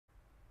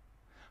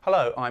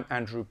Hello, I'm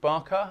Andrew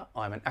Barker.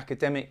 I'm an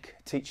academic,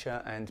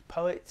 teacher and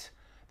poet.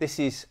 This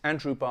is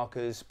Andrew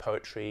Barker's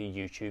Poetry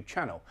YouTube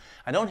channel.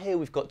 And on here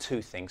we've got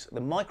two things.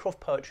 The Mycroft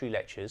Poetry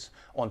Lectures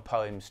on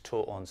poems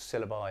taught on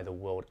syllabi the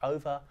world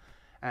over,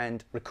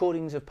 and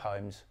recordings of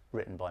poems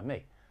written by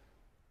me.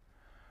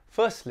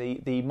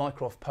 Firstly, the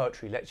Mycroft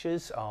Poetry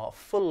Lectures are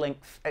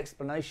full-length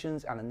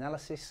explanations and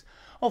analysis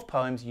of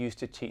poems used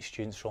to teach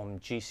students from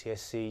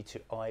GCSE to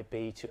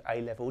IB to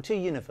A-level to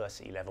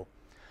university level.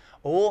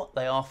 Or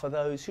they are for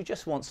those who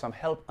just want some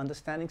help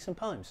understanding some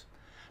poems.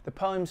 The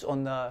poems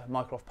on the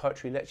Mycroft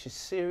Poetry Lectures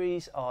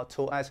series are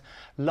taught as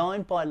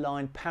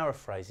line-by-line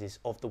paraphrases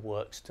of the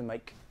works to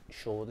make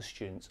sure the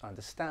students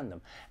understand them.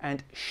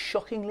 And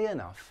shockingly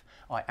enough,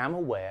 I am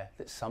aware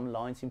that some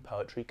lines in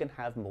poetry can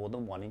have more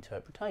than one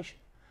interpretation.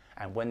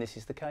 And when this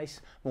is the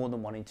case, more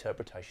than one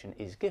interpretation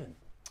is given.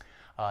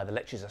 The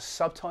lectures are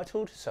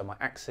subtitled, so my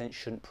accent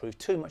shouldn't prove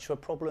too much of a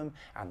problem,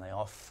 and they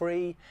are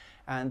free.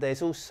 And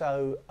there's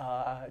also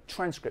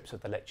transcripts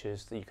of the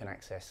lectures that you can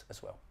access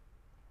as well.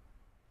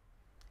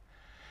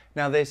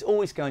 Now, there's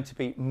always going to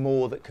be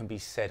more that can be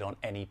said on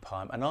any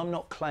poem, and I'm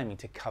not claiming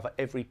to cover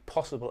every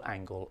possible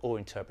angle or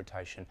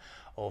interpretation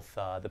of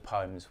the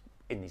poems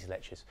in these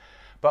lectures.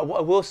 But what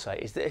I will say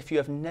is that if you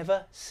have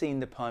never seen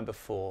the poem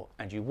before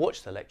and you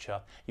watch the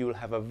lecture, you will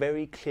have a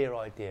very clear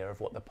idea of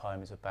what the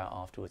poem is about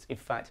afterwards. In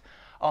fact,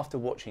 after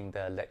watching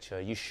the lecture,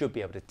 you should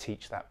be able to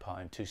teach that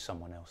poem to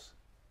someone else.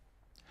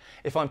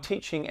 If I'm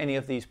teaching any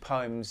of these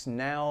poems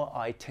now,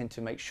 I tend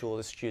to make sure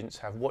the students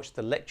have watched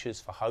the lectures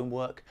for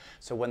homework,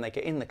 so when they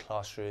get in the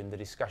classroom, the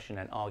discussion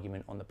and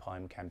argument on the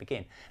poem can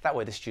begin. That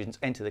way the students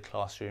enter the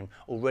classroom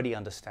already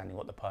understanding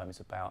what the poem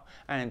is about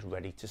and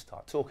ready to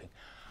start talking.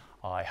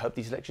 I hope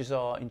these lectures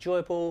are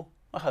enjoyable.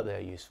 I hope they are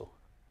useful.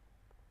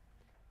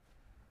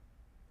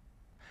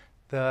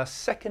 The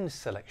second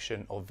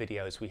selection of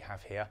videos we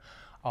have here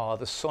are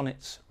the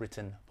sonnets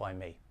written by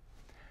me.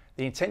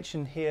 The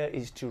intention here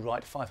is to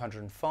write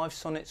 505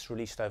 sonnets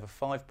released over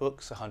 5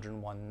 books,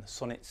 101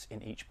 sonnets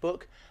in each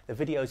book. The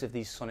videos of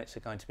these sonnets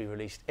are going to be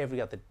released every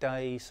other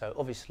day, so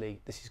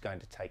obviously this is going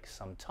to take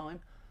some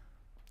time.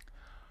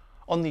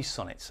 On these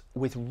sonnets,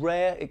 with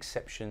rare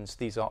exceptions,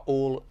 these are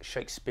all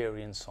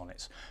Shakespearean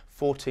sonnets.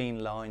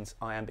 14 lines,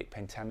 iambic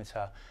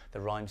pentameter, the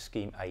rhyme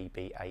scheme A,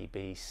 B, A,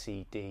 B,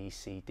 C, D,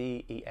 C,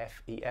 D, E,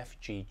 F, E, F,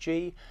 G,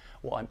 G.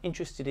 What I'm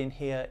interested in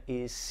here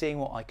is seeing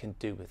what I can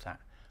do with that.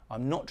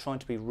 I'm not trying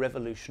to be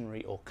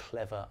revolutionary or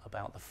clever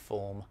about the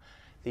form.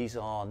 These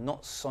are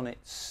not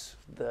sonnets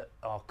that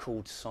are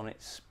called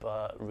sonnets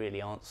but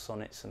really aren't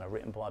sonnets and are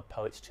written by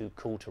poets too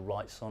cool to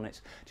write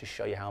sonnets, to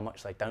show you how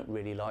much they don't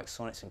really like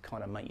sonnets and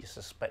kind of make you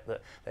suspect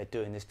that they're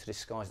doing this to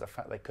disguise the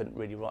fact they couldn't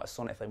really write a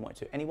sonnet if they wanted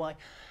to anyway.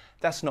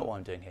 That's not what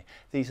I'm doing here.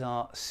 These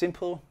are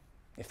simple,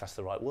 if that's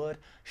the right word,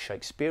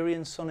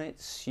 Shakespearean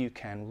sonnets. You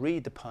can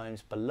read the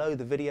poems below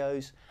the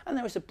videos, and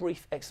there is a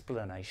brief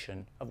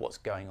explanation of what's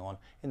going on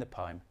in the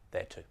poem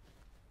there too.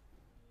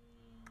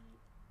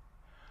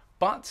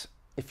 But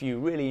if you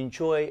really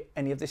enjoy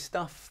any of this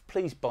stuff,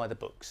 please buy the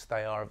books.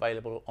 They are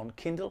available on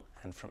Kindle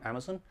and from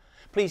Amazon.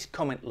 Please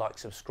comment, like,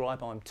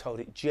 subscribe. I'm told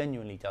it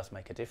genuinely does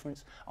make a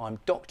difference. I'm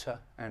Dr.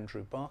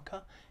 Andrew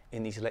Barker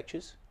in these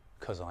lectures,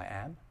 because I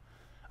am.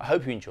 I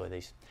hope you enjoy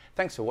these.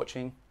 Thanks for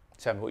watching.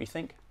 Tell me what you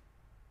think.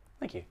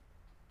 Thank you.